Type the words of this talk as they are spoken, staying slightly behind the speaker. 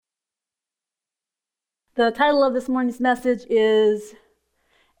The title of this morning's message is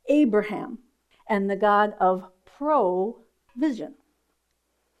Abraham and the God of Provision.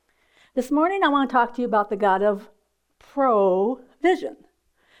 This morning I want to talk to you about the God of provision,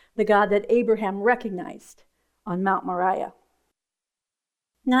 the God that Abraham recognized on Mount Moriah.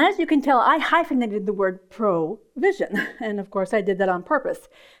 Now, as you can tell, I hyphenated the word provision, and of course I did that on purpose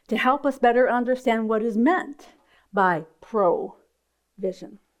to help us better understand what is meant by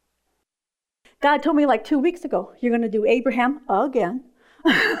provision. God told me like 2 weeks ago, you're going to do Abraham again,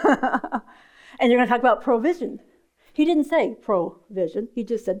 and you're going to talk about provision. He didn't say provision, he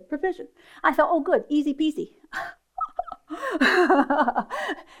just said provision. I thought, oh good, easy peasy.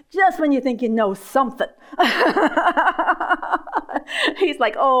 Just when you think you know something. He's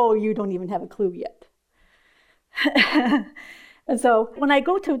like, oh, you don't even have a clue yet. And so when I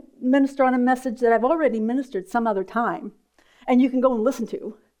go to minister on a message that I've already ministered some other time, and you can go and listen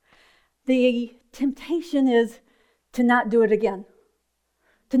to, the temptation is to not do it again,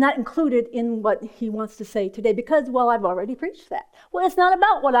 to not include it in what he wants to say today, because, well, I've already preached that. Well, it's not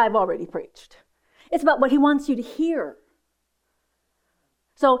about what I've already preached. It's about what he wants you to hear.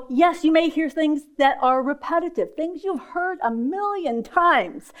 So, yes, you may hear things that are repetitive, things you've heard 1,000,000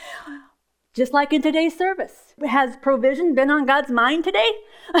 times. Just like in today's service. Has provision been on God's mind today?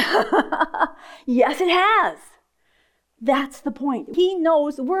 Yes, it has. That's the point. He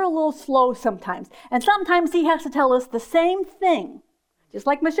knows we're a little slow sometimes. And sometimes he has to tell us the same thing. Just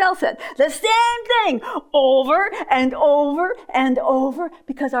like Michelle said, the same thing over and over and over,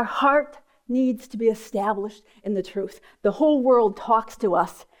 because our heart needs to be established in the truth. The whole world talks to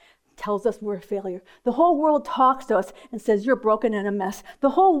us, tells us we're a failure. The whole world talks to us and says you're broken and a mess.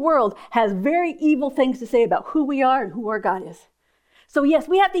 The whole world has very evil things to say about who we are and who our God is. So yes,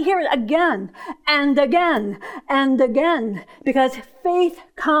 we have to hear it again and again and again, because faith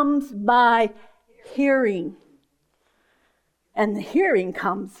comes by hearing. And the hearing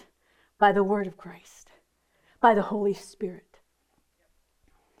comes by the word of Christ, by the Holy Spirit.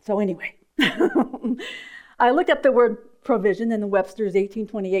 So anyway, I looked up the word provision in the Webster's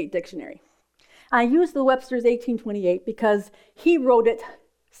 1828 dictionary. I used the Webster's 1828 because he wrote it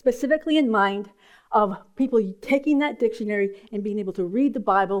specifically in mind of people taking that dictionary and being able to read the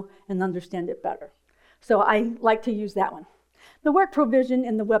Bible and understand it better. So I like to use that one. The word provision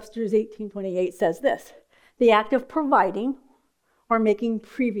in the Webster's 1828 says this: the act of providing or making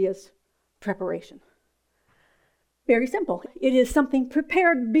previous preparation. Very simple. It is something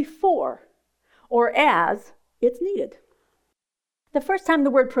prepared before or as it's needed. The first time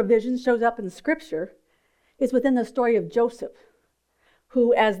the word provision shows up in Scripture is within the story of Joseph,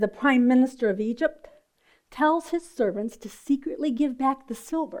 who, as the prime minister of Egypt, tells his servants to secretly give back the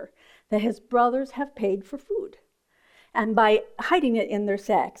silver that his brothers have paid for food, and by hiding it in their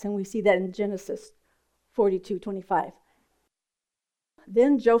sacks. And we see that in Genesis 42:25.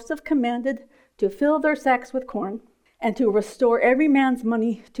 Then Joseph commanded to fill their sacks with corn and to restore every man's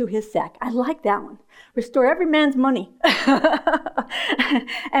money to his sack. I like that one. Restore every man's money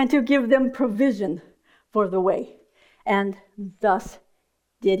and to give them provision for the way. And thus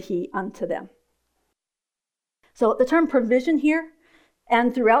did he unto them. So the term provision here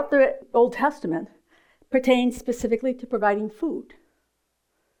and throughout the Old Testament pertains specifically to providing food.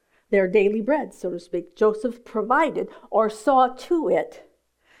 Their daily bread, so to speak. Joseph provided or saw to it,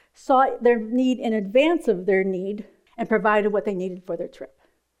 saw their need in advance of their need, and provided what they needed for their trip.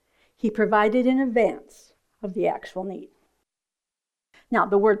 He provided in advance of the actual need. Now,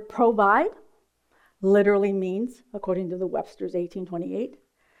 the word provide literally means, according to the Webster's 1828,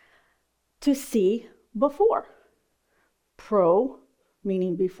 to see before. Pro,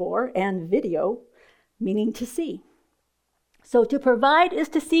 meaning before, and video, meaning to see. So to provide is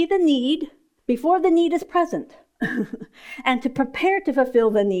to see the need before the need is present, and to prepare to fulfill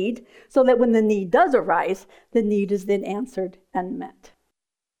the need so that when the need does arise, the need is then answered and met.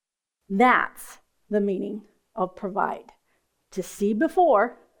 That's the meaning of provide. To see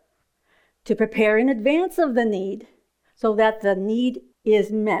before, to prepare in advance of the need so that the need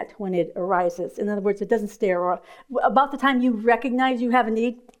is met when it arises. In other words, it doesn't stay around. About the time you recognize you have a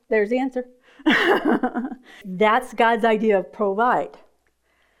need, there's the answer. That's God's idea of provide.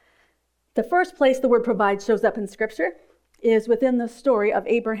 The first place the word provide shows up in Scripture is within the story of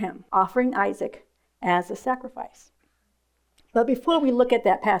Abraham offering Isaac as a sacrifice. But before we look at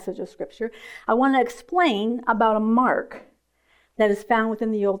that passage of Scripture, I want to explain about a mark that is found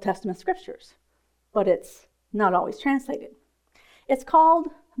within the Old Testament Scriptures, but it's not always translated. It's called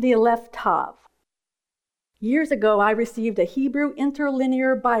the Aleph Tav. Years ago, I received a Hebrew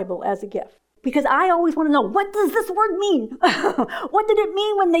interlinear Bible as a gift. Because I always want to know, what does this word mean? What did it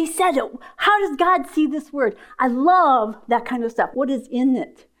mean when they said it? How does God see this word? I love that kind of stuff. What is in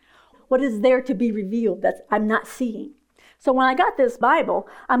it? What is there to be revealed that I'm not seeing? So when I got this Bible,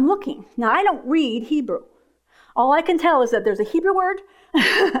 I'm looking. Now, I don't read Hebrew. All I can tell is that there's a Hebrew word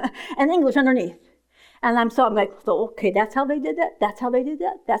and English underneath. And I'm like, so okay, that's how they did that. That's how they did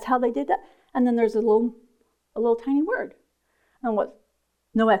that. That's how they did that. And then there's a little tiny word. And what?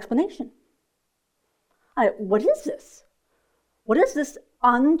 No explanation. What is this? What is this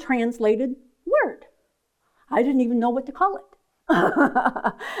untranslated word? I didn't even know what to call it.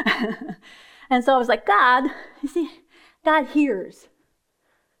 And so I was like, God, you see, God hears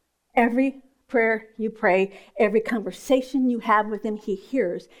every prayer you pray, every conversation you have with him, he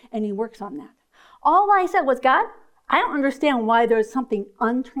hears, and he works on that. All I said was, God, I don't understand why there's something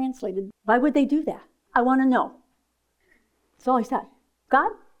untranslated. Why would they do that? I want to know. That's all I said.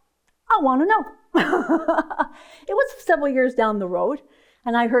 God, I want to know. It was several years down the road,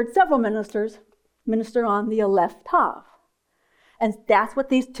 and I heard several ministers minister on the Aleph Tav. And that's what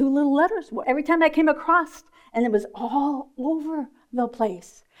these two little letters were. Every time I came across, and it was all over the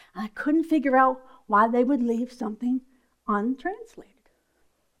place. And I couldn't figure out why they would leave something untranslated.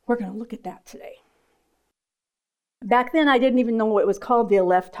 We're going to look at that today. Back then, I didn't even know it was called the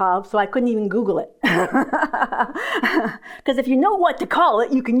Aleph Tav, so I couldn't even Google it. Because if you know what to call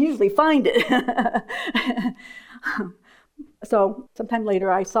it, you can usually find it. So sometime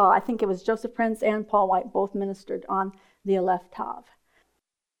later, I think it was Joseph Prince and Paul White both ministered on the Aleph Tav.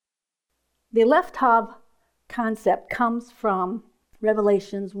 The Aleph Tav concept comes from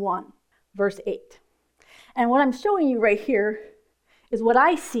Revelations 1, verse 8. And what I'm showing you right here is what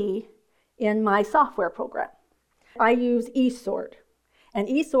I see in my software program. I use eSword, and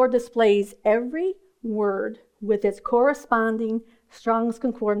eSword displays every word with its corresponding Strong's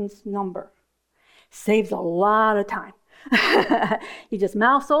Concordance number. Saves a lot of time. You just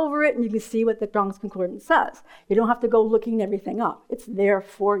mouse over it and you can see what the Strong's Concordance says. You don't have to go looking everything up. It's there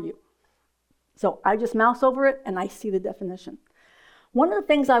for you. So I just mouse over it and I see the definition. One of the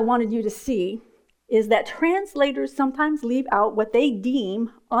things I wanted you to see is that translators sometimes leave out what they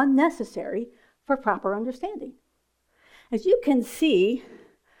deem unnecessary for proper understanding. As you can see,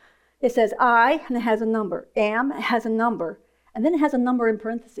 it says I, and it has a number. Am, it has a number. And then it has a number in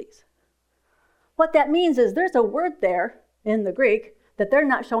parentheses. What that means is there's a word there in the Greek that they're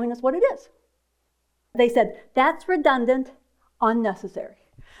not showing us what it is. They said, that's redundant, unnecessary.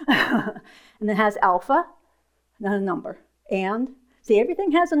 And it has alpha, not a number. And, see,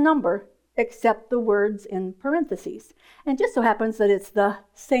 everything has a number except the words in parentheses. And it just so happens that it's the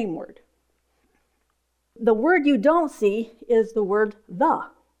same word. The word you don't see is the word the.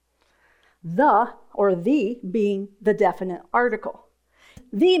 The, or the, being the definite article.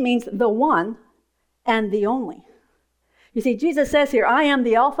 The means the one and the only. You see, Jesus says here, I am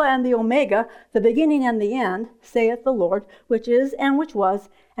the Alpha and the Omega, the beginning and the end, saith the Lord, which is and which was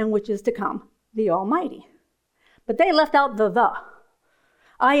and which is to come, the Almighty. But they left out the.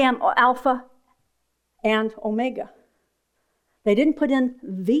 I am Alpha and Omega. They didn't put in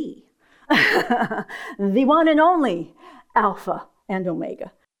the. The one and only Alpha and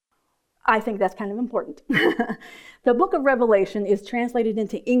Omega. I think that's kind of important. The book of Revelation is translated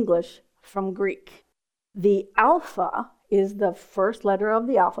into English from Greek. The Alpha is the first letter of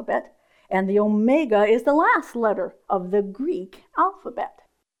the alphabet, and the Omega is the last letter of the Greek alphabet.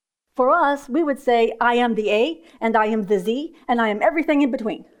 For us, we would say, I am the A, and I am the Z, and I am everything in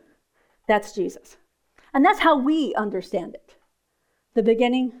between. That's Jesus. And that's how we understand it. The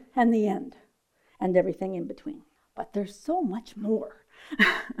beginning and the end, and everything in between. But there's so much more.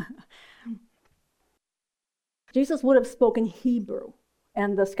 Jesus would have spoken Hebrew,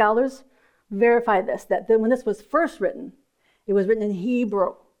 and the scholars verify this, that when this was first written, it was written in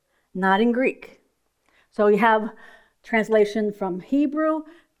Hebrew, not in Greek. So you have translation from Hebrew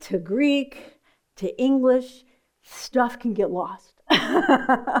to Greek to English. Stuff can get lost.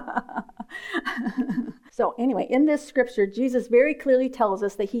 So anyway, in this scripture, Jesus very clearly tells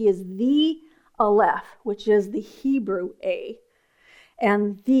us that he is the Aleph, which is the Hebrew A,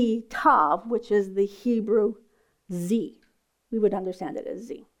 and the Tav, which is the Hebrew Z. We would understand it as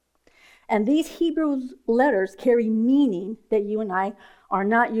Z. And these Hebrew letters carry meaning that you and I are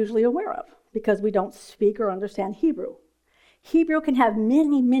not usually aware of because we don't speak or understand Hebrew. Hebrew can have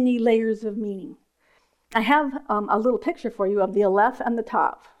many, many layers of meaning. I have a little picture for you of the Aleph and the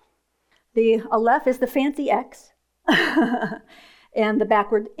Tav. The Aleph is the fancy X and the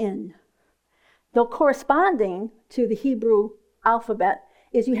backward N. The corresponding to the Hebrew alphabet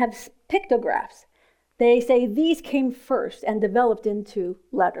is you have pictographs. They say these came first and developed into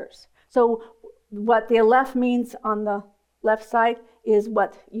letters. So what the Aleph means on the left side is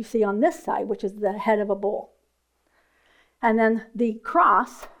what you see on this side, which is the head of a bull. And then the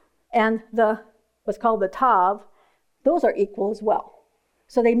cross and the what's called the Tav, those are equal as well.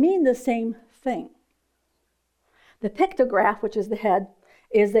 So they mean the same thing. The pictograph, which is the head,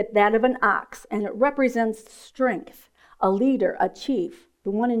 is that of an ox, and it represents strength, a leader, a chief, the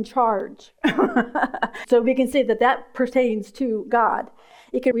one in charge. So we can say that pertains to God.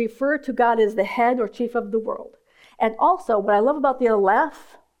 It can refer to God as the head or chief of the world. And also, what I love about the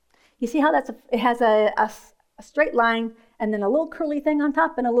Aleph, you see how it has a straight line and then a little curly thing on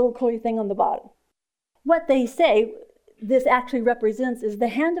top and a little curly thing on the bottom. What they say this actually represents is the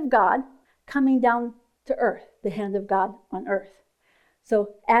hand of God coming down to earth, the hand of God on earth.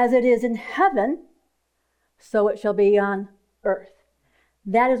 So as it is in heaven, so it shall be on earth.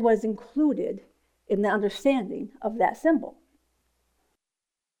 That is what is included in the understanding of that symbol.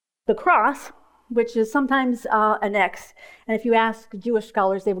 The cross, which is sometimes an X, and if you ask Jewish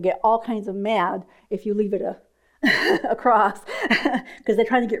scholars, they will get all kinds of mad if you leave it a cross, because they're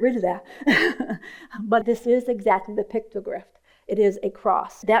trying to get rid of that. But this is exactly the pictograph. It is a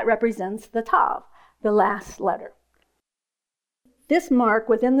cross. That represents the Tav, the last letter. This mark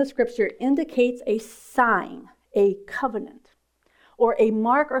within the scripture indicates a sign, a covenant, or a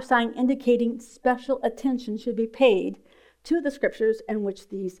mark or sign indicating special attention should be paid to the scriptures in which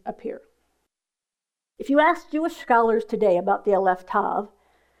these appear. If you ask Jewish scholars today about the Aleph Tav,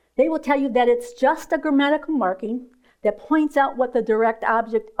 they will tell you that it's just a grammatical marking that points out what the direct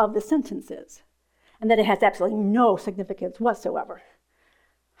object of the sentence is, and that it has absolutely no significance whatsoever.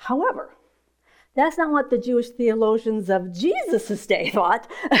 However, that's not what the Jewish theologians of Jesus' day thought.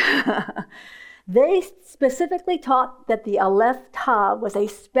 They specifically taught that the Aleph Tav was a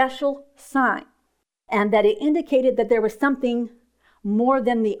special sign, and that it indicated that there was something more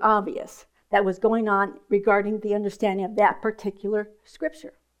than the obvious that was going on regarding the understanding of that particular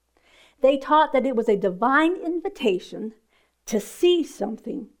scripture. They taught that it was a divine invitation to see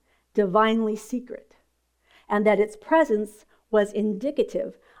something divinely secret, and that its presence was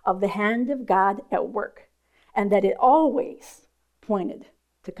indicative of the hand of God at work, and that it always pointed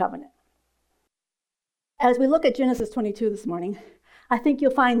to covenant. As we look at Genesis 22 this morning, I think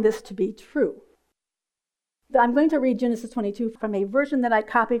you'll find this to be true. I'm going to read Genesis 22 from a version that I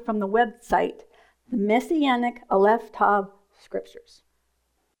copied from the website, the Messianic Aleph Tav Scriptures.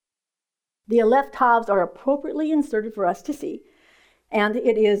 The Aleph Tavs are appropriately inserted for us to see, and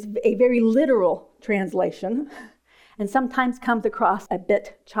it is a very literal translation, and sometimes comes across a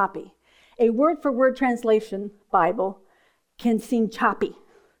bit choppy. A word-for-word translation Bible can seem choppy.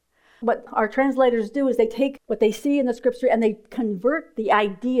 What our translators do is they take what they see in the scripture and they convert the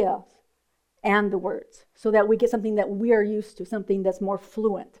ideas and the words so that we get something that we are used to, something that's more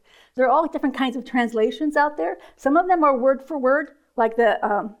fluent. There are all different kinds of translations out there. Some of them are word for word, like the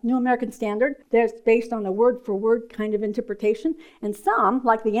New American Standard. They're based on a word for word kind of interpretation. And some,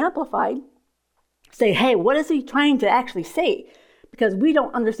 like the Amplified, say, hey, what is he trying to actually say? Because we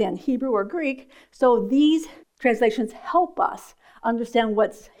don't understand Hebrew or Greek, so these translations help us understand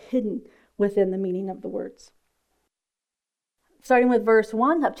what's hidden within the meaning of the words. Starting with verse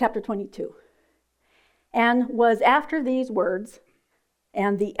 1 of chapter 22. And was after these words,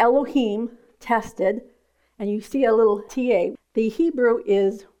 and the Elohim tested, and you see a little TA. The Hebrew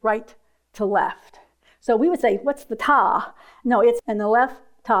is right to left. So we would say, what's the ta? No, it's an Aleph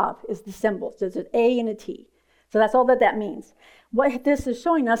Tav is the symbol. So it's an A and a T. So that's all that means. What this is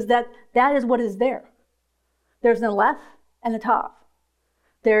showing us is that is what is there. There's an Aleph and a Tav.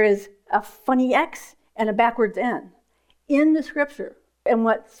 There is a funny X and a backwards N in the scripture. And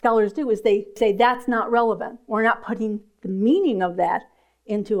what scholars do is they say that's not relevant. We're not putting the meaning of that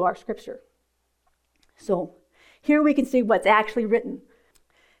into our scripture. So here we can see what's actually written.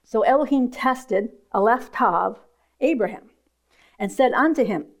 So Elohim tested Aleph Tav, Abraham, and said unto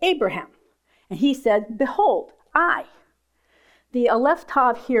him, Abraham. And he said, behold, I. The Aleph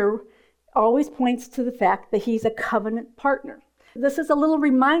Tav here always points to the fact that he's a covenant partner. This is a little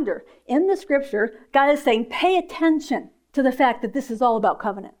reminder. In the scripture, God is saying, pay attention to the fact that this is all about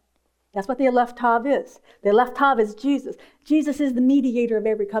covenant. That's what the Aleph Tav is. The Aleph Tav is Jesus. Jesus is the mediator of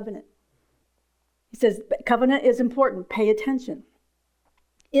every covenant. He says, covenant is important. Pay attention.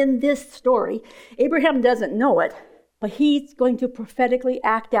 In this story, Abraham doesn't know it, but he's going to prophetically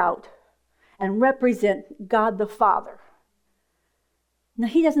act out and represent God the Father. Now,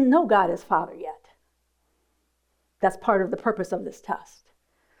 he doesn't know God as Father yet. That's part of the purpose of this test.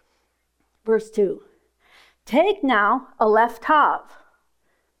 Verse 2. Take now Aleph Tav.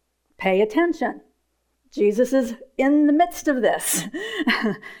 Pay attention. Jesus is in the midst of this.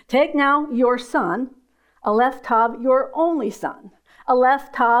 Take now your son, Aleph Tav, your only son,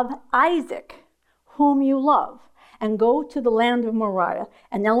 Aleph Tav, Isaac, whom you love, and go to the land of Moriah,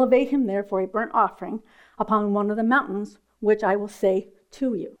 and elevate him there for a burnt offering upon one of the mountains, which I will say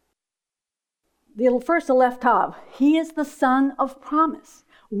to you. The first Aleph Tav, he is the son of promise.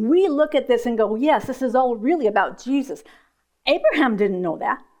 We look at this and go, yes, this is all really about Jesus. Abraham didn't know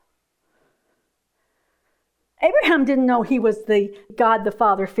that. Abraham didn't know he was the God the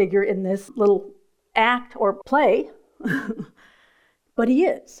Father figure in this little act or play, but he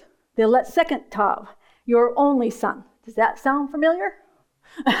is. The second Tav, your only son. Does that sound familiar?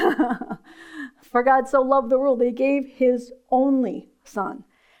 For God so loved the world, he gave his only son.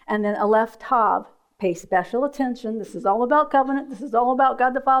 And then Aleph Tav, pay special attention. This is all about covenant. This is all about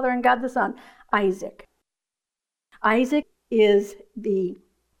God the Father and God the Son. Isaac. Isaac is the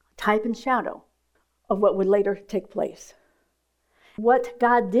type and shadow of what would later take place. What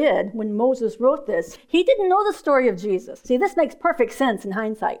God did when Moses wrote this, he didn't know the story of Jesus. See, this makes perfect sense in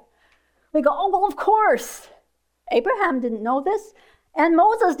hindsight. We go, oh, well, of course. Abraham didn't know this, and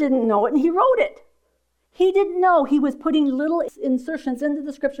Moses didn't know it, and he wrote it. He didn't know he was putting little insertions into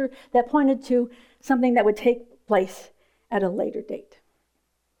the scripture that pointed to something that would take place at a later date.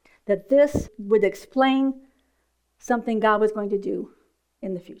 That this would explain something God was going to do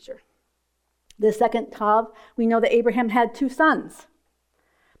in the future. The second Tav, we know that Abraham had 2 sons,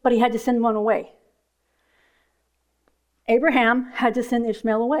 but he had to send one away. Abraham had to send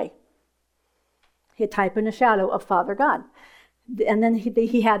Ishmael away. He had type and a shadow of Father God. And then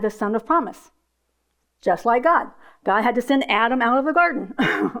he had the son of promise, just like God. God had to send Adam out of the garden.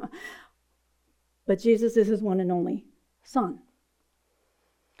 But Jesus is his one and only son.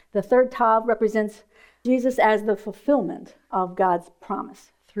 The third Tav represents Jesus as the fulfillment of God's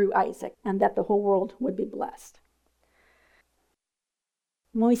promise through Isaac, and that the whole world would be blessed.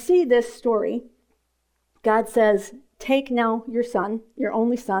 When we see this story, God says, take now your son, your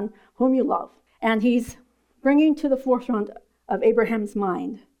only son, whom you love. And he's bringing to the forefront of Abraham's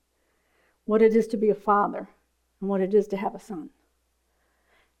mind what it is to be a father and what it is to have a son.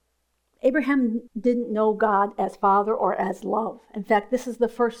 Abraham didn't know God as father or as love. In fact, this is the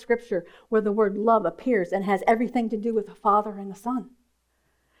first scripture where the word love appears and has everything to do with a father and a son.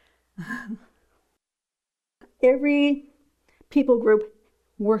 Every people group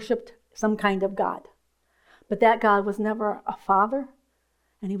worshipped some kind of God. But that God was never a father,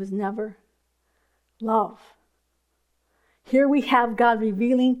 and he was never love. Here we have God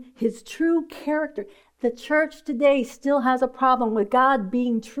revealing his true character. The church today still has a problem with God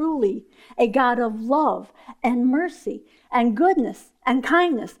being truly a God of love and mercy and goodness and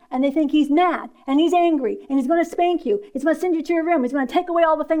kindness. And they think he's mad and he's angry and he's going to spank you. He's going to send you to your room. He's going to take away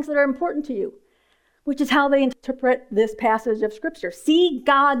all the things that are important to you, which is how they interpret this passage of Scripture. See,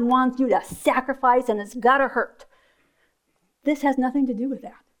 God wants you to sacrifice and it's got to hurt. This has nothing to do with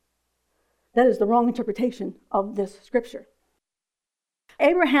that. That is the wrong interpretation of this Scripture.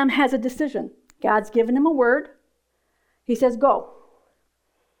 Abraham has a decision. God's given him a word. He says, go.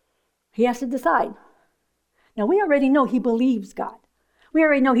 He has to decide. Now, we already know he believes God. We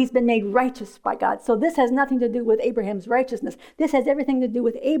already know he's been made righteous by God. So this has nothing to do with Abraham's righteousness. This has everything to do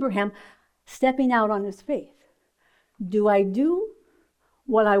with Abraham stepping out on his faith. Do I do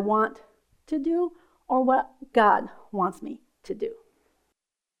what I want to do or what God wants me to do?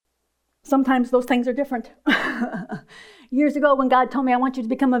 Sometimes those things are different. Years ago when God told me, I want you to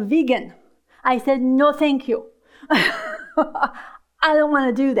become a vegan, I said, no, thank you. I don't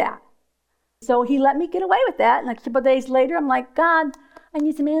want to do that. So he let me get away with that. And a couple of days later, I'm like, God, I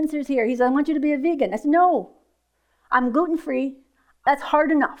need some answers here. He said, I want you to be a vegan. I said, no, I'm gluten-free. That's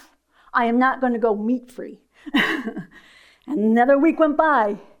hard enough. I am not going to go meat-free. Another week went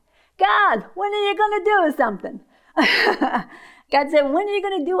by. God, when are you going to do something? God said, when are you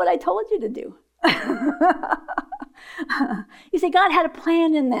going to do what I told you to do? You see, God had a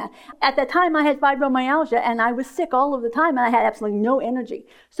plan in that. At that time, I had fibromyalgia, and I was sick all of the time, and I had absolutely no energy.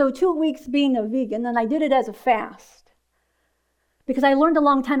 So 2 weeks being a vegan, and I did it as a fast. Because I learned a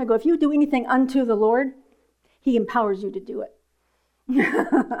long time ago, if you do anything unto the Lord, he empowers you to do it.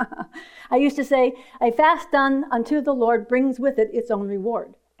 I used to say, a fast done unto the Lord brings with it its own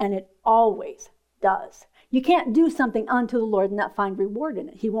reward. And it always does. You can't do something unto the Lord and not find reward in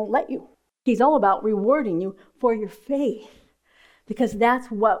it. He won't let you. He's all about rewarding you for your faith, because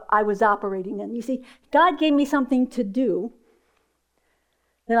that's what I was operating in. You see, God gave me something to do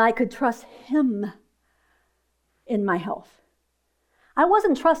that I could trust him in my health. I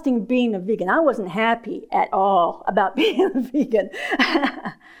wasn't trusting being a vegan. I wasn't happy at all about being a vegan.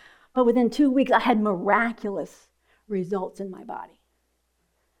 But within 2 weeks, I had miraculous results in my body.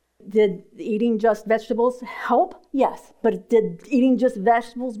 Did eating just vegetables help? Yes. But did eating just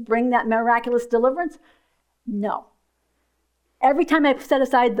vegetables bring that miraculous deliverance? No. Every time I set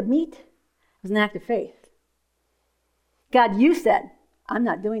aside the meat, it was an act of faith. God, you said, I'm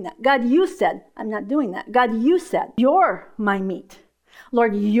not doing that. God, you said, I'm not doing that. God, you said, you're my meat.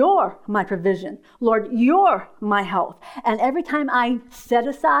 Lord, you're my provision. Lord, you're my health. And every time I set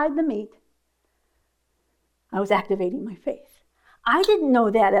aside the meat, I was activating my faith. I didn't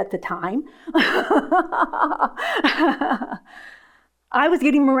know that at the time. I was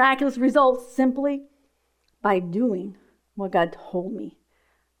getting miraculous results simply by doing what God told me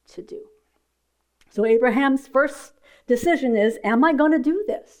to do. So Abraham's first decision is, am I going to do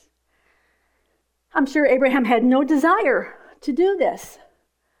this? I'm sure Abraham had no desire to do this,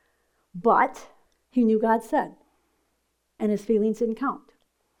 but he knew God said, and his feelings didn't count.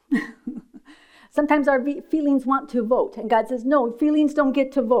 Sometimes our feelings want to vote, and God says, no, feelings don't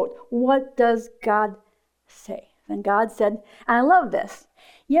get to vote. What does God say? And God said, and I love this.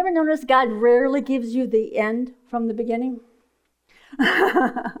 You ever notice God rarely gives you the end from the beginning?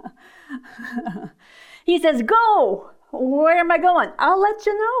 He says, go. Where am I going? I'll let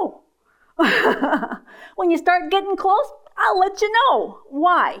you know. When you start getting close, I'll let you know.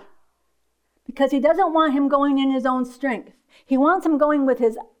 Why? Because he doesn't want him going in his own strength. He wants him going with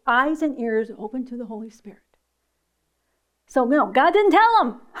his eyes and ears open to the Holy Spirit. So no, God didn't tell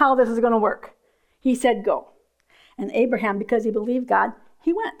him how this is going to work. He said, go. And Abraham, because he believed God,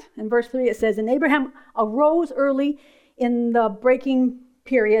 he went. In verse 3 it says, and Abraham arose early in the breaking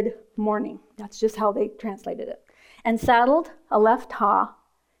period morning. That's just how they translated it. And saddled Elephtah,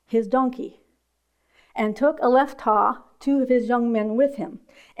 his donkey, and took Elephtah, 2 of his young men with him,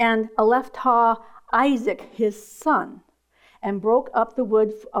 and Elephtah, Isaac, his son, and broke up the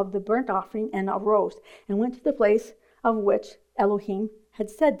wood of the burnt offering and arose and went to the place of which Elohim had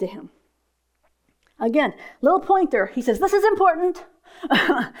said to him. Again, little pointer. He says, this is important.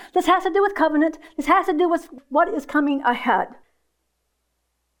 This has to do with covenant. This has to do with what is coming ahead.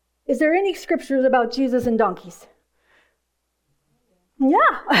 Is there any scriptures about Jesus and donkeys?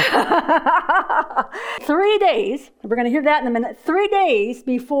 Yeah. 3 days, we're going to hear that in a minute. 3 days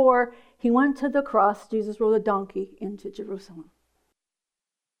before he went to the cross, Jesus rode a donkey into Jerusalem.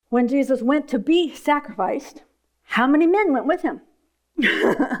 When Jesus went to be sacrificed, how many men went with him?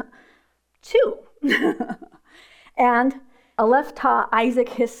 2. And Elephtah, Isaac,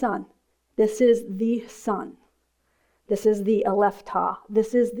 his son. This is the son. This is the Elephtah.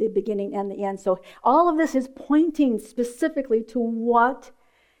 This is the beginning and the end. So all of this is pointing specifically to what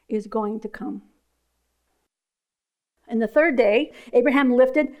is going to come. And the 3rd day, Abraham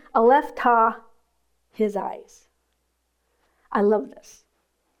lifted Elephtah his eyes. I love this.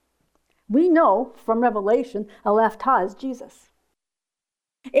 We know from Revelation, Elephtah is Jesus.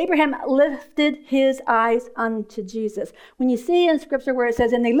 Abraham lifted his eyes unto Jesus. When you see in Scripture where it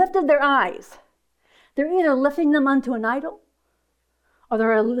says, and they lifted their eyes, they're either lifting them unto an idol or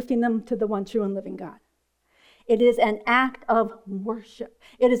they're lifting them to the one true and living God. It is an act of worship.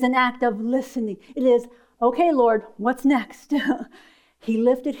 It is an act of listening. It is, okay, Lord, what's next? He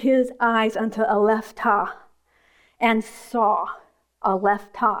lifted his eyes unto Elephtah and saw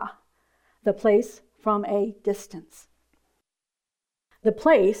Elephtah, the place from a distance. The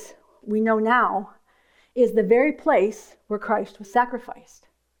place, we know now, is the very place where Christ was sacrificed.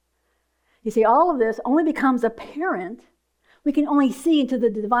 You see, all of this only becomes apparent. We can only see into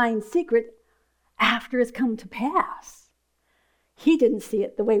the divine secret after it's come to pass. He didn't see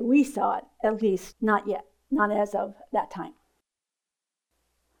it the way we saw it, at least not yet, not as of that time.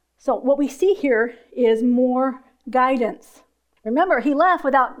 So what we see here is more guidance. Remember, he left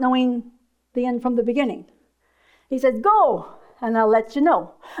without knowing the end from the beginning. He says, go, and I'll let you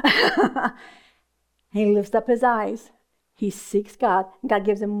know. He lifts up his eyes. He seeks God, and God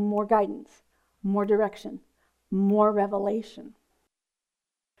gives him more guidance, more direction, more revelation.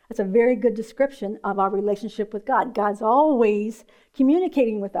 That's a very good description of our relationship with God. God's always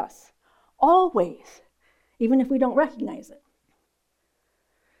communicating with us, always, even if we don't recognize it.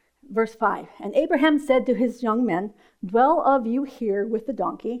 Verse 5, and Abraham said to his young men, dwell of you here with the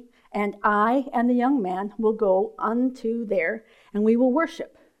donkey, and I and the young man will go unto there, and we will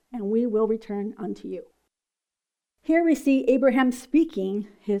worship, and we will return unto you. Here we see Abraham speaking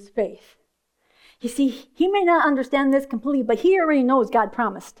his faith. You see, he may not understand this completely, but he already knows God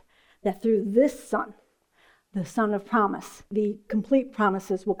promised that through this son, the son of promise, the complete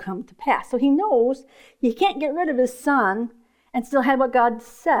promises will come to pass. So he knows he can't get rid of his son and still have what God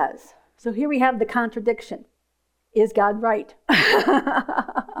says. So here we have the contradiction. Is God right?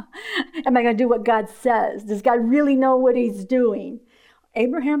 Am I going to do what God says? Does God really know what he's doing?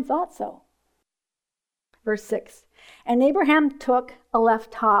 Abraham thought so. Verse 6. And Abraham took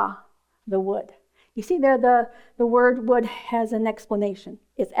Alephah, the wood. You see there, the word wood has an explanation.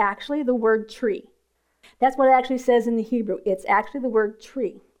 It's actually the word tree. That's what it actually says in the Hebrew. It's actually the word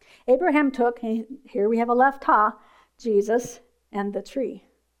tree. Abraham took, and here we have Alephah, Jesus, and the tree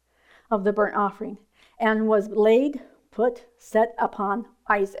of the burnt offering, and was set upon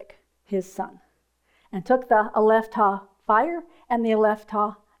Isaac, his son, and took the Alephah fire and the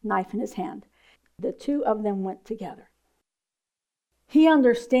Alephah knife in his hand. The two of them went together. He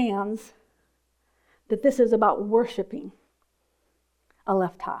understands that this is about worshiping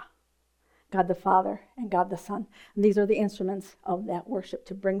Alephah, God the Father and God the Son. And these are the instruments of that worship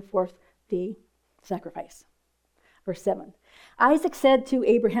to bring forth the sacrifice. Verse 7. Isaac said to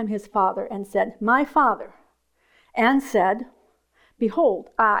Abraham his father and said, My father, and said, Behold,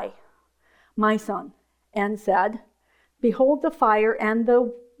 I, my son, and said, Behold the fire and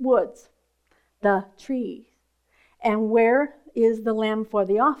the woods, the trees, and where is the lamb for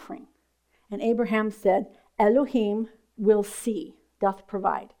the offering? And Abraham said, Elohim will see, doth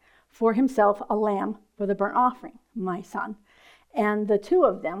provide for himself a lamb for the burnt offering, my son. And the two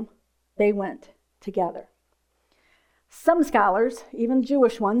of them, they went together. Some scholars, even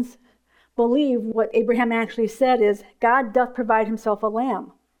Jewish ones, believe what Abraham actually said is, God doth provide himself a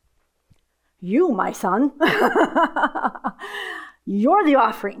lamb. You, my son, you're the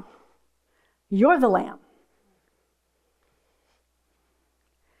offering. You're the lamb.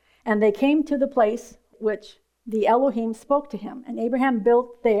 And they came to the place which the Elohim spoke to him. And Abraham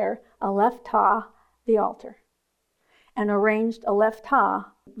built there Alephah, the altar, and arranged Alephah,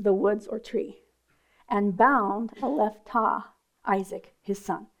 the woods or tree, and bound Alephah, Isaac, his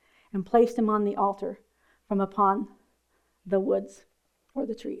son, and placed him on the altar from upon the woods or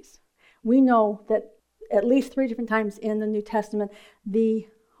the trees. We know that at least 3 different times in the New Testament, the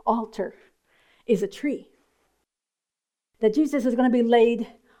altar is a tree. That Jesus is going to be laid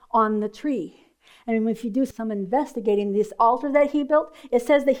on the tree. And if you do some investigating, this altar that he built, it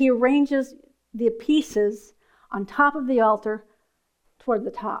says that he arranges the pieces on top of the altar toward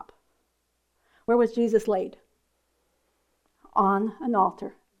the top. Where was Jesus laid? On an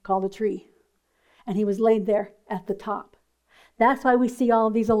altar called a tree. And he was laid there at the top. That's why we see all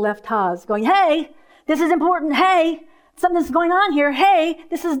of these Alephahs going, hey, this is important. Hey, something's going on here. Hey,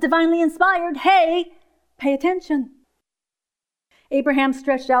 this is divinely inspired. Hey, pay attention. Abraham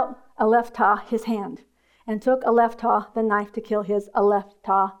stretched out Alephah, his hand, and took Alephah, the knife, to kill his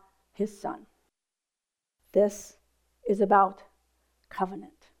Alephah, his son. This is about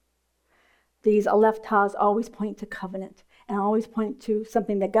covenant. These Alephahs always point to covenant and always point to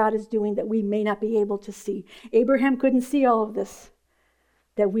something that God is doing that we may not be able to see. Abraham couldn't see all of this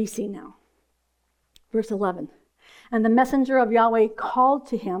that we see now. Verse 11. And the messenger of Yahweh called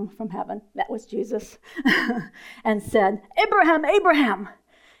to him from heaven, that was Jesus, and said, Abraham, Abraham,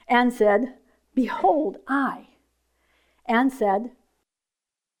 and said, Behold, I, and said,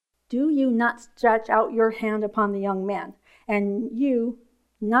 Do you not stretch out your hand upon the young man, and you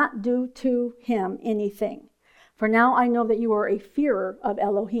not do to him anything? For now I know that you are a fearer of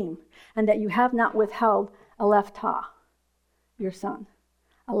Elohim, and that you have not withheld Alephah, your son,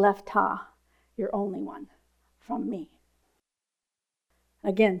 Alephah, your only one, from me.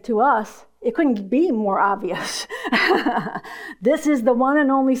 Again, to us, it couldn't be more obvious. This is the one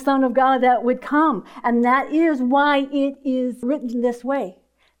and only Son of God that would come, and that is why it is written this way.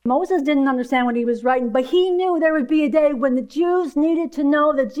 Moses didn't understand what he was writing, but he knew there would be a day when the Jews needed to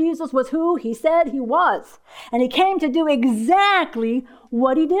know that Jesus was who he said he was. And he came to do exactly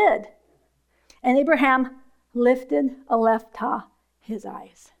what he did. And Abraham lifted Alephah, his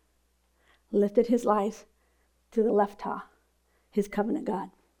eyes. Lifted his eyes to the Alephah, his covenant God.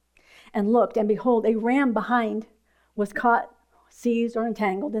 And looked, and behold, a ram behind was caught, seized, or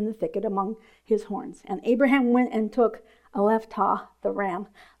entangled in the thicket among his horns. And Abraham went and took Alephah, the ram.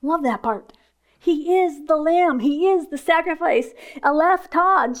 Love that part. He is the lamb. He is the sacrifice.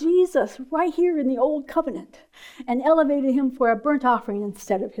 Alephah, Jesus, right here in the old covenant, and elevated him for a burnt offering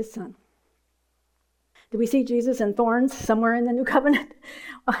instead of his son. Do we see Jesus in thorns somewhere in the new covenant?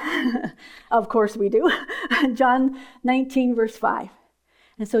 Of course we do. John 19, verse 5.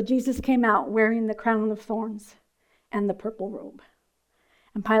 And so Jesus came out wearing the crown of thorns and the purple robe.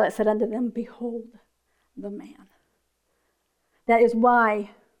 And Pilate said unto them, Behold the man. That is why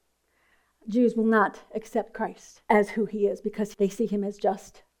Jews will not accept Christ as who he is, because they see him as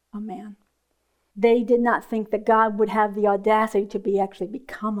just a man. They did not think that God would have the audacity to actually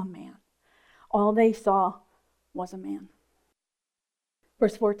become a man. All they saw was a man.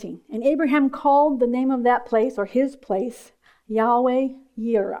 Verse 14, and Abraham called the name of that place, or his place, Yahweh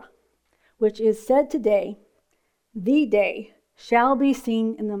Yireh, which is said today, the day shall be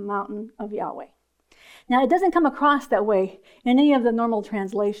seen in the mountain of Yahweh. Now, it doesn't come across that way in any of the normal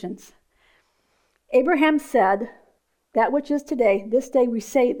translations. Abraham said, that which is today, this day we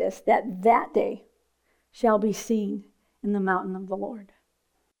say this, that day shall be seen in the mountain of the Lord.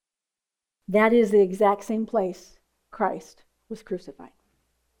 That is the exact same place Christ was crucified.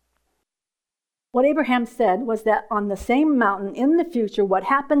 What Abraham said was that on the same mountain in the future, what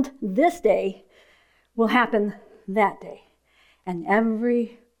happened this day will happen that day. And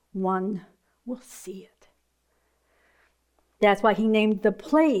everyone will see it. That's why he named the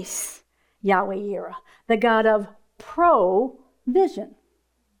place Yahweh Yireh, the God of provision.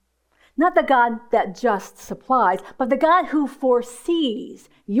 Not the God that just supplies, but the God who foresees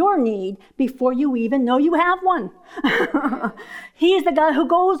your need before you even know you have one. He's the God who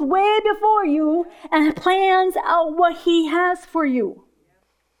goes way before you and plans out what he has for you.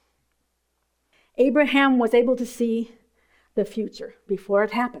 Abraham was able to see the future before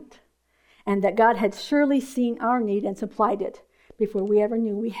it happened, and that God had surely seen our need and supplied it before we ever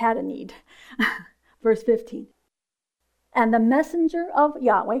knew we had a need. Verse 15. And the messenger of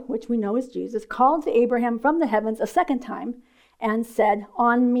Yahweh, which we know is Jesus, called to Abraham from the heavens a second time and said,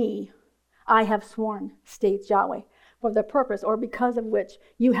 on me I have sworn, states Yahweh, for the purpose or because of which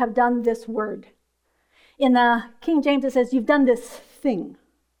you have done this word. In the King James it says, you've done this thing.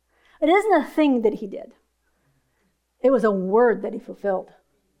 It isn't a thing that he did. It was a word that he fulfilled.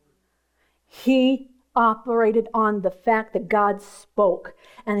 He operated on the fact that God spoke.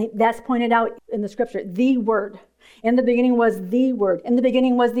 And that's pointed out in the scripture, the word. In the beginning was the word. In the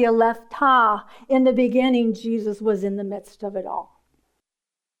beginning was the Aleph Tah. In the beginning, Jesus was in the midst of it all.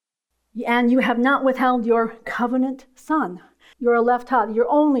 And you have not withheld your covenant son, your Aleph Tah, your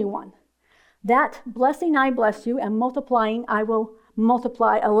only one. That blessing I bless you, and multiplying I will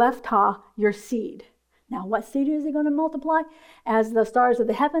multiply Aleph Tah, your seed. Now, what seed is he going to multiply? As the stars of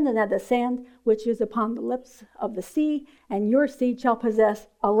the heaven and as the sand which is upon the lips of the sea, and your seed shall possess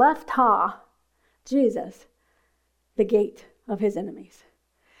Aleph Tah, Jesus, the gate of his enemies.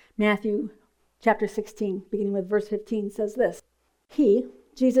 Matthew chapter 16, beginning with verse 15, says this. He,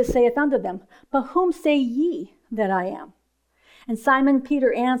 Jesus, saith unto them, but whom say ye that I am? And Simon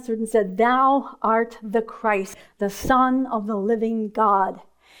Peter answered and said, thou art the Christ, the Son of the living God.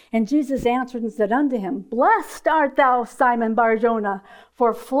 And Jesus answered and said unto him, blessed art thou, Simon Bar-Jonah,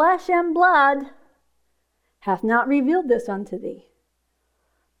 for flesh and blood hath not revealed this unto thee,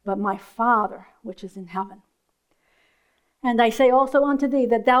 but my Father which is in heaven. And I say also unto thee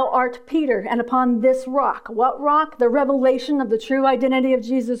that thou art Peter, and upon this rock, what rock? The revelation of the true identity of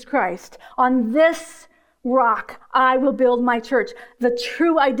Jesus Christ. On this rock I will build my church, the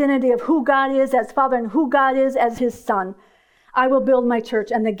true identity of who God is as Father and who God is as his Son. I will build my church,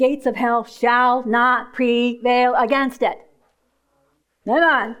 and the gates of hell shall not prevail against it. Come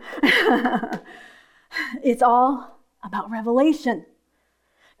on. It's all about revelation.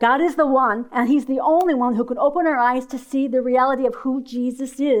 God is the one, and he's the only one who can open our eyes to see the reality of who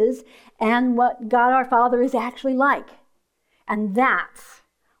Jesus is and what God our Father is actually like. And that's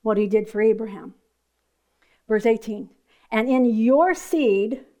what he did for Abraham. Verse 18, and in your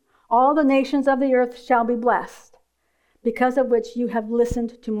seed all the nations of the earth shall be blessed, because of which you have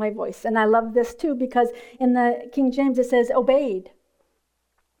listened to my voice. And I love this too, because in the King James it says obeyed.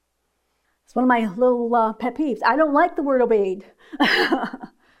 It's one of my little pet peeves. I don't like the word obeyed.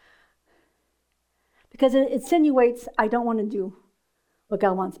 Because it insinuates I don't want to do what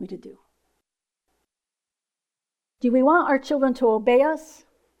God wants me to do. Do we want our children to obey us?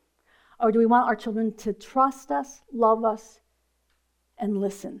 Or do we want our children to trust us, love us, and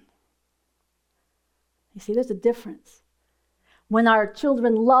listen? You see, there's a difference. When our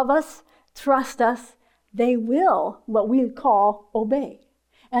children love us, trust us, they will, what we call, obey.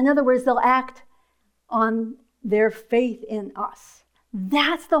 In other words, they'll act on their faith in us.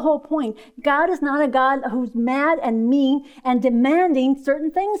 That's the whole point. God is not a God who's mad and mean and demanding certain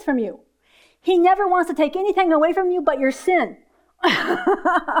things from you. He never wants to take anything away from you but your sin.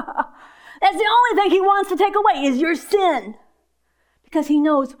 That's the only thing he wants to take away is your sin. Because he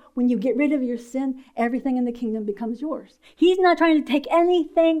knows when you get rid of your sin, everything in the kingdom becomes yours. He's not trying to take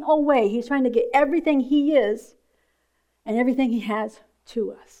anything away. He's trying to get everything he is and everything he has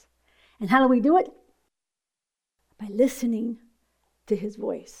to us. And how do we do it? By listening to his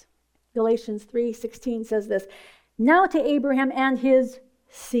voice. Galatians 3:16 says this, now to Abraham and his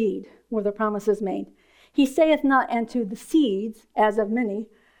seed were the promises made. He saith not unto the seeds as of many,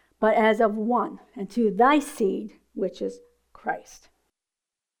 but as of one, and to thy seed, which is Christ.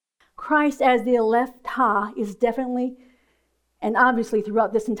 Christ as the Elephtah is definitely and obviously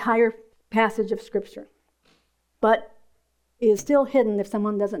throughout this entire passage of Scripture, but is still hidden if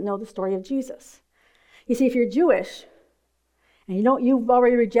someone doesn't know the story of Jesus. You see, if you're Jewish and you've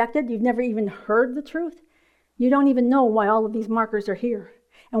already rejected, you've never even heard the truth, you don't even know why all of these markers are here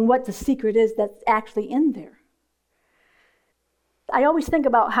and what the secret is that's actually in there. I always think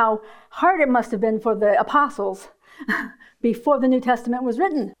about how hard it must have been for the apostles before the New Testament was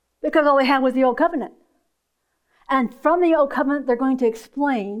written, because all they had was the Old Covenant. And from the Old Covenant, they're going to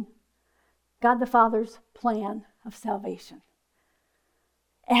explain God the Father's plan of salvation.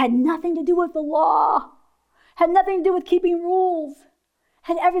 It had nothing to do with the law, had nothing to do with keeping rules,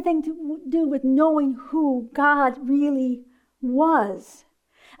 had everything to do with knowing who God really was.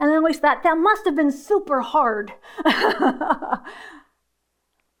 And I always thought, that must have been super hard.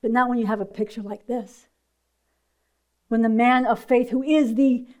 But not when you have a picture like this. When the man of faith, who is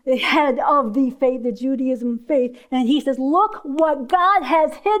the head of the faith, the Judaism faith, and he says, look what God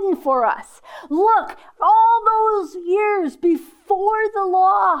has hidden for us. Look, all those years before the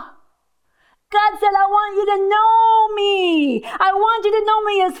law, God said, I want you to know me. I want you to know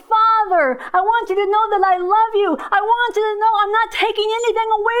me as Father. I want you to know that I love you. I want you to know I'm not taking anything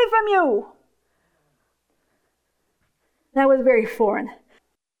away from you. That was very foreign.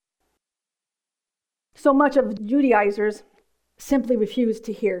 So much of Judaizers simply refused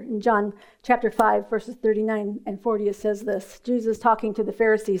to hear. In John chapter 5, verses 39 and 40, it says this, Jesus talking to the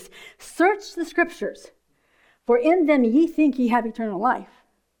Pharisees, search the Scriptures, for in them ye think ye have eternal life.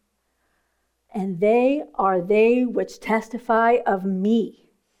 And they are they which testify of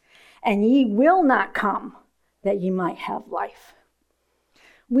me. And ye will not come, that ye might have life.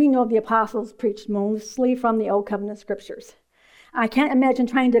 We know the apostles preached mostly from the Old Covenant Scriptures. I can't imagine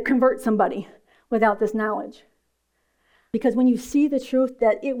trying to convert somebody without this knowledge. Because when you see the truth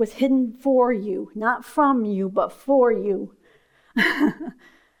that it was hidden for you, not from you, but for you,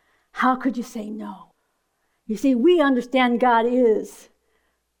 how could you say no? You see, we understand God is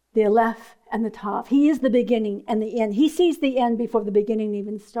the Aleph and the Tav. He is the beginning and the end. He sees the end before the beginning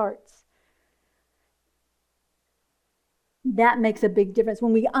even starts. That makes a big difference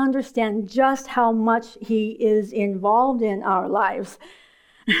when we understand just how much He is involved in our lives.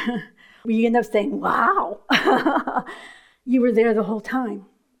 We end up saying, wow, you were there the whole time,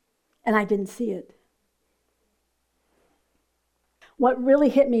 and I didn't see it. What really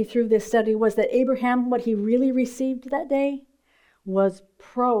hit me through this study was that Abraham, what he really received that day was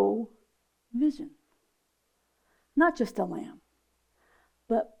provision. Not just a lamb,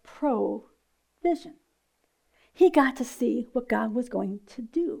 but provision. He got to see what God was going to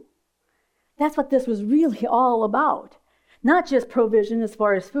do. That's what this was really all about. Not just provision as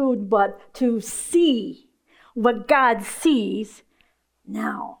far as food, but to see what God sees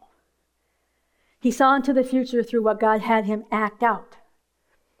now. He saw into the future through what God had him act out.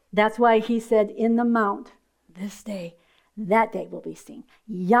 That's why he said, in the mount, this day, that day will be seen.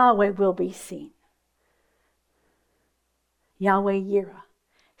 Yahweh will be seen. Yahweh Yireh,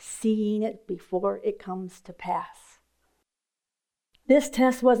 seeing it before it comes to pass. This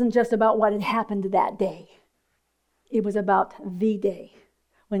test wasn't just about what had happened that day. It was about the day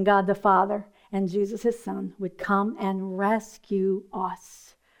when God the Father and Jesus his Son would come and rescue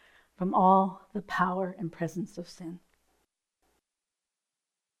us from all the power and presence of sin.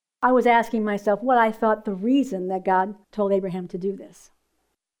 I was asking myself what I thought the reason that God told Abraham to do this.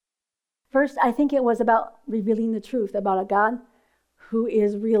 First, I think it was about revealing the truth about a God who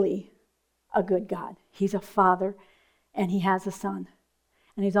is really a good God. He's a father and he has a son.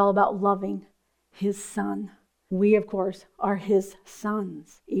 And he's all about loving his son. We, of course, are his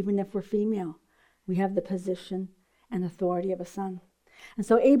sons, even if we're female. We have the position and authority of a son. And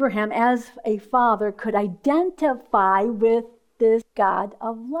so Abraham, as a father, could identify with this God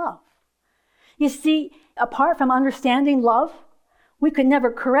of love. You see, apart from understanding love, we could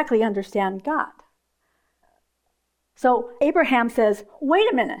never correctly understand God. So Abraham says, wait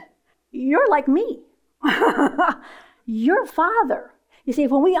a minute, you're like me. You're father. You see,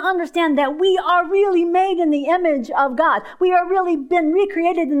 when we understand that we are really made in the image of God, we are really been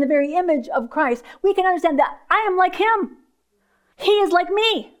recreated in the very image of Christ, we can understand that I am like him. He is like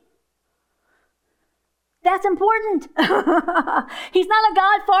me. That's important. He's not a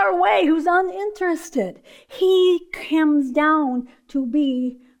God far away who's uninterested. He comes down to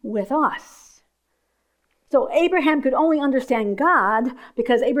be with us. So Abraham could only understand God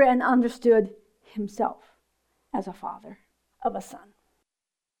because Abraham understood himself as a father of a son.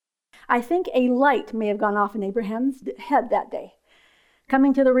 I think a light may have gone off in Abraham's head that day,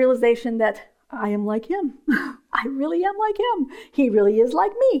 coming to the realization that I am like him. I I really am like him. He really is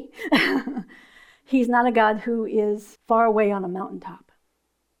like me. He's not a God who is far away on a mountaintop.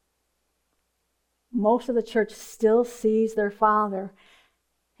 Most of the church still sees their Father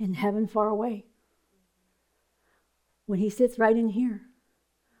in heaven far away, when he sits right in here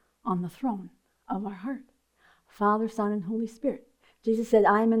on the throne of our heart. Father, Son, and Holy Spirit. Jesus said,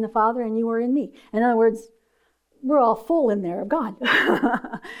 I am in the Father and you are in me. In other words, we're all full in there of God.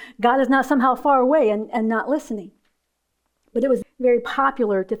 God is not somehow far away and not listening. But it was very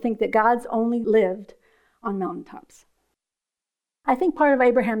popular to think that God's only lived on mountaintops. I think part of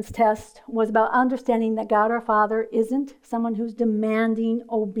Abraham's test was about understanding that God our Father isn't someone who's demanding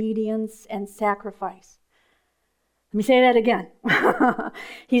obedience and sacrifice. Let me say that again.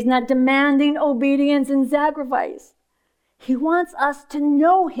 He's not demanding obedience and sacrifice. He wants us to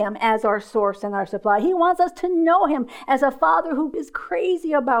know him as our source and our supply. He wants us to know him as a Father who is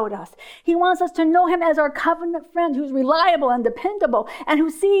crazy about us. He wants us to know him as our covenant friend who's reliable and dependable and who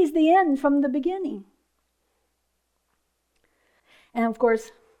sees the end from the beginning. And of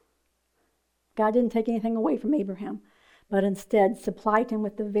course, God didn't take anything away from Abraham, but instead supplied him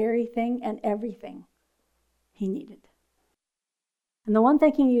with the very thing and everything he needed. And the one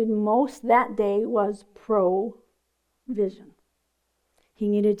thing he needed most that day was provision. He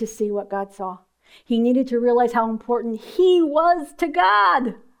needed to see what God saw. He needed to realize how important he was to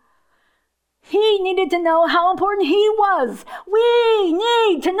God. He needed to know how important he was. We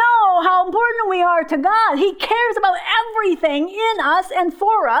need to know how important we are to God. He cares about everything in us and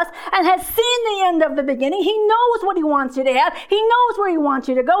for us and has seen the end of the beginning. He knows what he wants you to have. He knows where he wants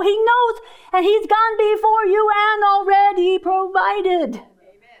you to go. He knows, and he's gone before you and already provided.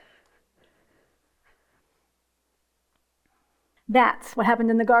 Amen. That's what happened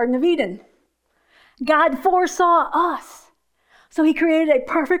in the Garden of Eden. God foresaw us. So he created a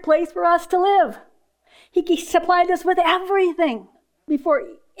perfect place for us to live. He supplied us with everything before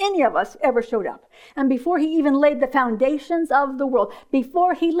any of us ever showed up. And before he even laid the foundations of the world.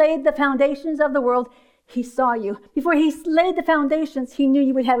 Before he laid the foundations of the world, he saw you. Before he laid the foundations, he knew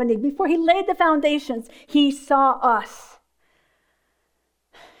you would have a need. Before he laid the foundations, he saw us.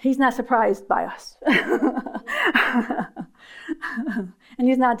 He's not surprised by us. And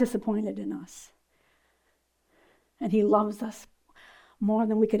he's not disappointed in us. And he loves us more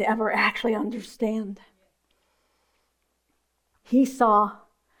than we could ever actually understand. He saw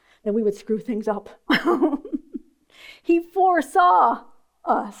that we would screw things up. He foresaw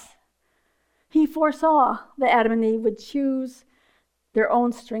us. He foresaw that Adam and Eve would choose their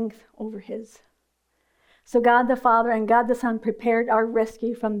own strength over his. So God the Father and God the Son prepared our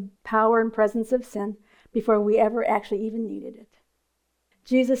rescue from power and presence of sin before we ever actually even needed it.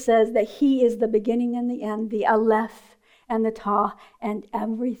 Jesus says that he is the beginning and the end, the Aleph and the Tah, and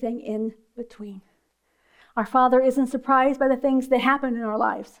everything in between. Our Father isn't surprised by the things that happen in our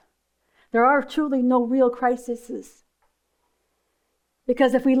lives. There are truly no real crises.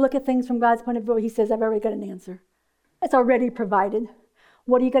 Because if we look at things from God's point of view, he says, I've already got an answer. It's already provided.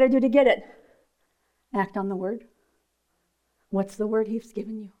 What do you got to do to get it? Act on the word. What's the word he's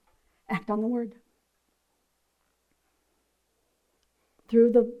given you? Act on the word.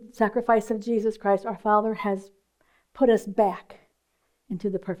 Through the sacrifice of Jesus Christ, our Father has put us back into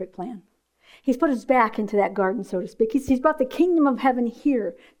the perfect plan. He's put us back into that garden, so to speak. He's brought the kingdom of heaven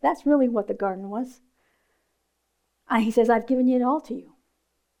here. That's really what the garden was. And he says, I've given it all to you.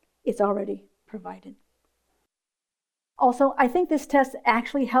 It's already provided. Also, I think this test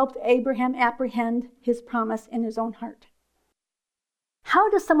actually helped Abraham apprehend his promise in his own heart. How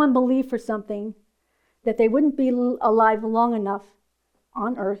does someone believe for something that they wouldn't be alive long enough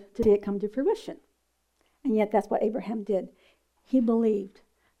on earth to see it come to fruition? And yet that's what Abraham did. He believed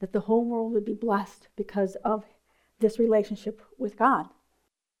that the whole world would be blessed because of this relationship with God.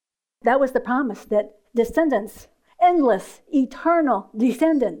 That was the promise, that descendants, endless, eternal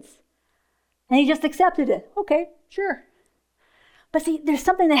descendants. And he just accepted it. Okay, sure. But see, there's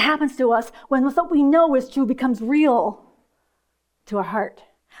something that happens to us when what we know is true becomes real to our heart.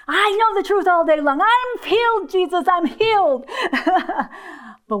 I know the truth all day long. I'm healed, Jesus, I'm healed.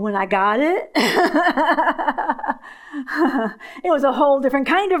 But when I got it, it was a whole different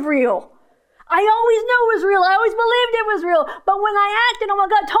kind of real. I always knew it was real. I always believed it was real. But when I acted on what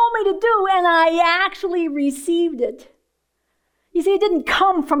God told me to do and I actually received it, you see, it didn't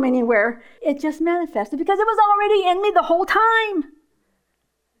come from anywhere. It just manifested because it was already in me the whole time.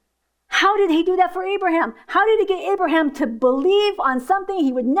 How did he do that for Abraham? How did he get Abraham to believe on something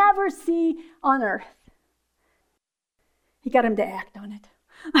he would never see on earth? He got him to act on it.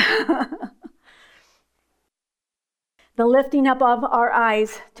 The lifting up of our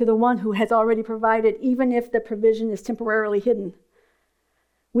eyes to the one who has already provided, even if the provision is temporarily hidden.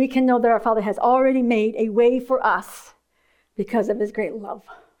 We can know that our Father has already made a way for us because of his great love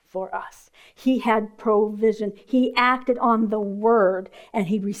for us. He had provision. He acted on the word, and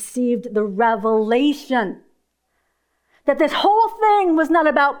he received the revelation that this whole thing was not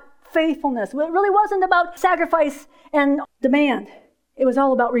about faithfulness. It really wasn't about sacrifice and demand. It was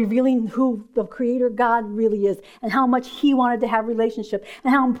all about revealing who the Creator God really is and how much he wanted to have relationship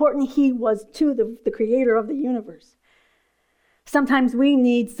and how important he was to the Creator of the universe. Sometimes we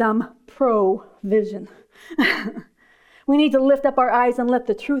need some provision. We need to lift up our eyes and let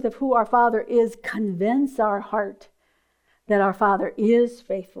the truth of who our Father is convince our heart that our Father is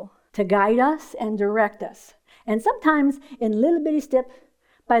faithful to guide us and direct us. And sometimes in little bitty step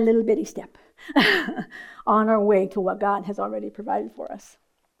by little bitty step on our way to what God has already provided for us.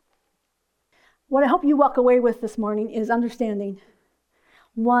 What I hope you walk away with this morning is understanding,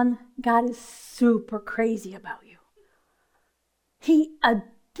 one, God is super crazy about you. He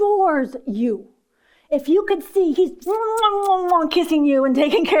adores you. If you could see, he's kissing you and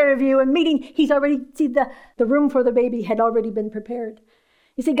taking care of you and meeting, he's already, see, the room for the baby had already been prepared.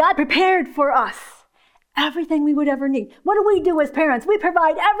 You see, God prepared for us everything we would ever need. What do we do as parents? We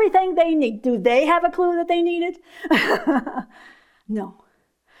provide everything they need. Do they have a clue that they need it? No.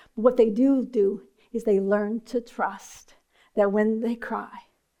 What they do is they learn to trust that when they cry,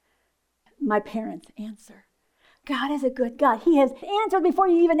 my parents answer. God is a good God. He has answered before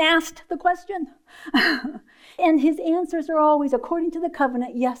you even asked the question. And his answers are always according to the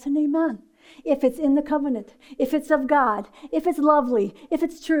covenant, yes and amen. If it's in the covenant, if it's of God, if it's lovely, if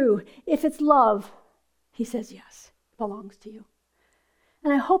it's true, if it's love, he says yes, it belongs to you.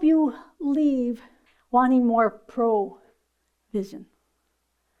 And I hope you leave wanting more provision.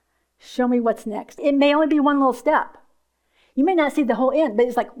 Show me what's next. It may only be one little step. You may not see the whole end, but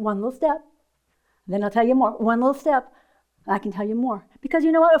it's like one little step. Then I'll tell you more. One little step, I can tell you more. Because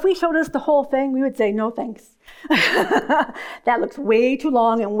you know what? If we showed us the whole thing, we would say, no thanks. That looks way too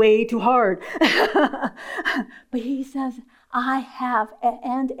long and way too hard. But he says, I have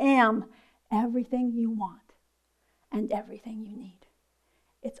and am everything you want and everything you need.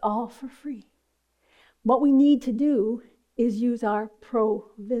 It's all for free. What we need to do is use our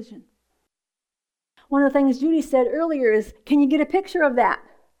provision. One of the things Judy said earlier is, can you get a picture of that?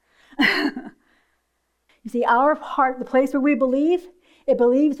 You see, our heart, the place where we believe, it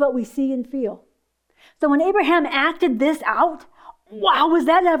believes what we see and feel. So when Abraham acted this out, wow, was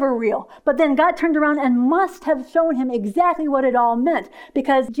that ever real? But then God turned around and must have shown him exactly what it all meant.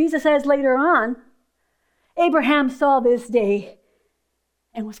 Because Jesus says later on, Abraham saw this day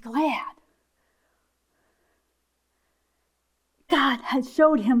and was glad. God had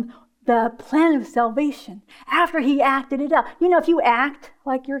showed him the plan of salvation after he acted it out. You know, if you act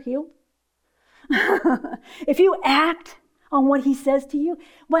like you're healed, if you act on what he says to you,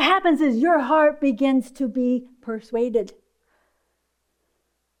 what happens is your heart begins to be persuaded.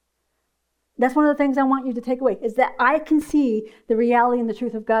 That's one of the things I want you to take away, is that I can see the reality and the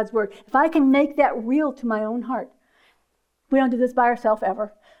truth of God's word. If I can make that real to my own heart, we don't do this by ourselves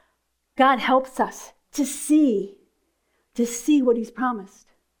ever. God helps us to see what he's promised.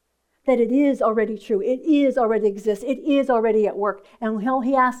 That it is already true. It is already exists. It is already at work. And all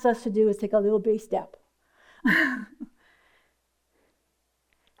he asks us to do is take a little bitty step. Because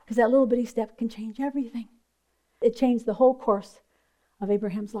that little bitty step can change everything. It changed the whole course of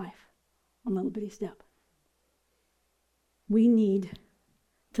Abraham's life. A little bitty step. We need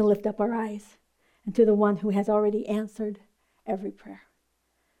to lift up our eyes and to the one who has already answered every prayer.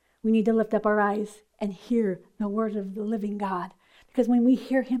 We need to lift up our eyes and hear the word of the living God. Because when we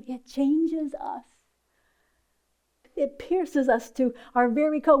hear him, it changes us. It pierces us to our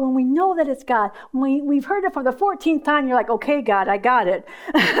very core. When we know that it's God, when we've heard it for the 14th time, you're like, okay, God, I got it.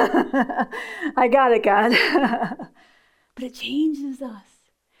 I got it, God. But it changes us.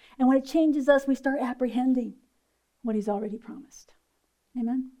 And when it changes us, we start apprehending what he's already promised.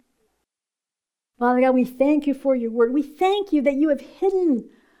 Amen? Father God, we thank you for your word. We thank you that you have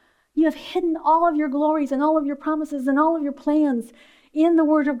hidden all of your glories and all of your promises and all of your plans in the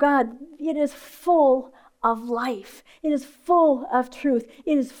Word of God. It is full of life. It is full of truth.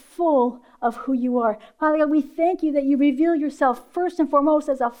 It is full of who you are. Father God, we thank you that you reveal yourself first and foremost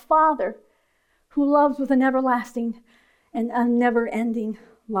as a Father who loves with an everlasting and a never-ending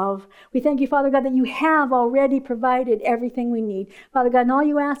love. We thank you, Father God, that you have already provided everything we need. Father God, and all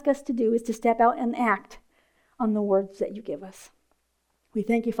you ask us to do is to step out and act on the words that you give us. We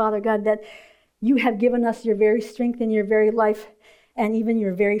thank you, Father God, that you have given us your very strength and your very life and even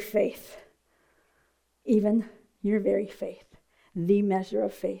your very faith, even your very faith, the measure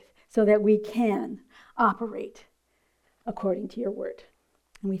of faith, so that we can operate according to your word.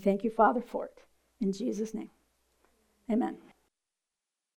 And we thank you, Father, for it. In Jesus' name, amen.